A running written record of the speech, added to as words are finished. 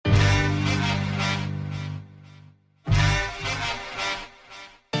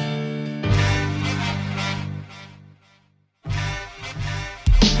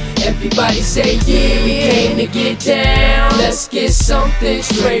Everybody say yeah, we came to get down. Let's get something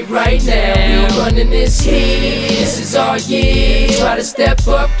straight right now. We running this heat, this is our year. Try to step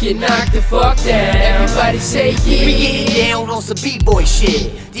up, get knocked the fuck down. Everybody say yeah. We getting down on some b-boy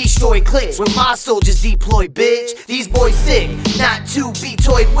shit. Destroy cliques when my soldiers deploy, bitch. These boys sick, not to be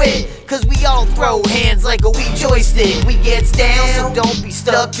toyed with. Cause we all throw hands like a Wii joystick. We gets down, so don't be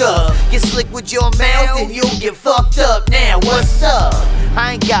stuck up. Get slick with your mouth and you'll get fucked up. Now what's up?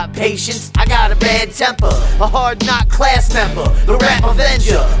 I ain't got patience, I got a bad temper. A hard knock class member, the rap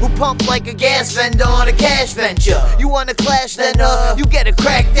avenger, who pump like a gas vendor on a cash venture. You wanna clash, then you get a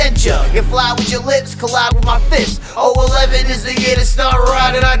crack denture. You fly with your lips, collide with my fists. 011 is the year to start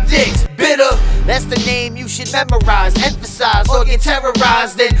riding our dicks. Bitter, that's the name you should memorize, emphasize, or get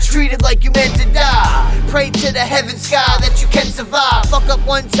terrorized, then treated like you meant to die. Pray to the heaven sky that you can survive. Fuck up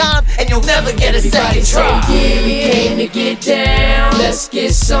one time and you'll never get a second try. Yeah, we came to get down. Let's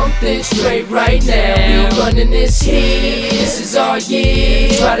get something straight right now. We running this heat, this is our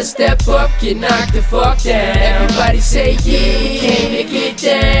year. Try to step up, get knocked the fuck down. Everybody say yeah, we came to get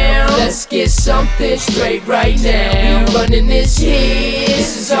down. Let's get something straight right now. We running this heat,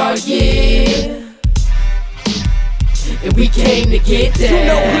 this is our year. And we came to get down. You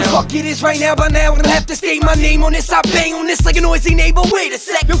know who the fuck it is right now. By now I'm gonna have to state my name on this. I bang on this like a noisy neighbor. Wait a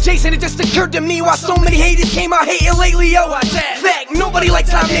sec, yo Jason, it just occurred to me why so many haters came out hating lately. Yo, fact, nobody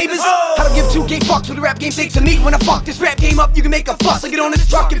likes our neighbors. I don't give two gay fucks what the rap game thinks of me. When I fuck this rap game up, you can make a fuss. I get on this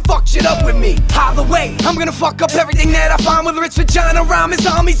truck and fuck shit up with me. Either way, I'm gonna fuck up everything that I find. Whether it's vagina, rhymes,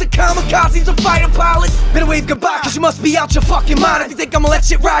 armies, or kamikazes, or fighter pilots. Better wave goodbye, cause you must be out your fucking mind. If you think I'ma let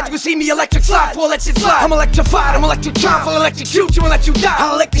shit ride, you can see me electric slide before I let shit slide. I'm electrified, I'm electric. I'll electrocute you and let you die.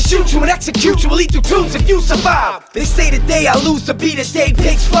 I'll electrocute you and execute you. We'll eat through tubes if you survive. They say the day I lose will be the day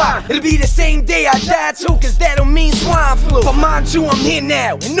pigs fly. It'll be the same day I die too, cause that don't mean swine flu. But mind you, I'm here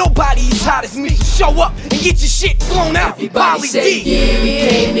now, and nobody as hot as me. So show up and get your shit blown out. Everybody say yeah, we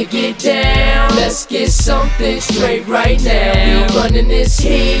came to get down. Let's get something straight right now. We running this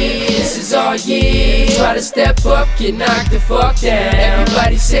heat, this is our year. Try to step up, get knocked the fuck down.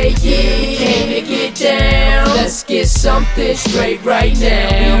 Everybody say yeah, we came to get down. Let's get something straight right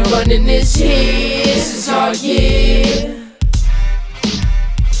now. We running this heat, this is our year.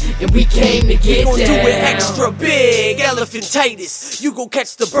 And we came to get down. We gon' do it extra big, elephantitis. You gon'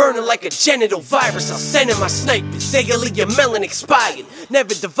 catch the burner like a genital virus. I'll send in my snipers, say you'll leave your melon expired.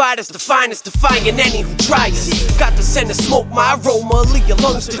 Never divide us, define us, defying any who tries it. Got to send a smoke, my aroma, leave your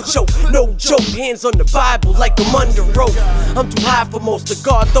lungs to choke. No joke, hands on the Bible like I'm under rope. I'm too high for most of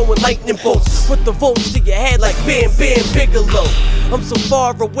God, throwing lightning bolts. Put the volts to your head like Bam Bam Bigelow. I'm so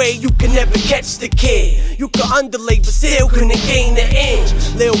far away, you can never catch the kid. You can underlay, but still couldn't gain an inch.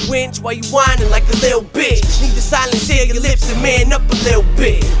 Lil winch while you whining like a little bitch. Need to silence here your lips and man up a little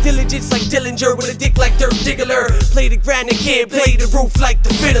bit. Diligence like Dillinger with a dick like Dirk Diggler. Play the granite kid, play the roof like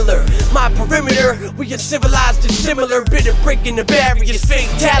the fiddler. My perimeter, we uncivilized and similar. Bitter breaking the barriers,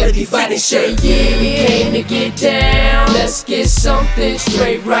 fatality. Everybody say yeah, we came to get down. Let's get something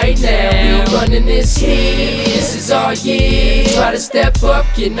straight right now. We running this heat, this is our year. Try to step up,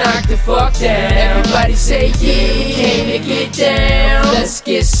 get knocked the fuck down. Everybody say yeah, we came to get down. Let's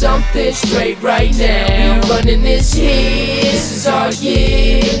get something straight right now. We running this heat, this is our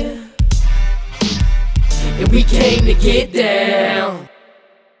year. And we came to get down.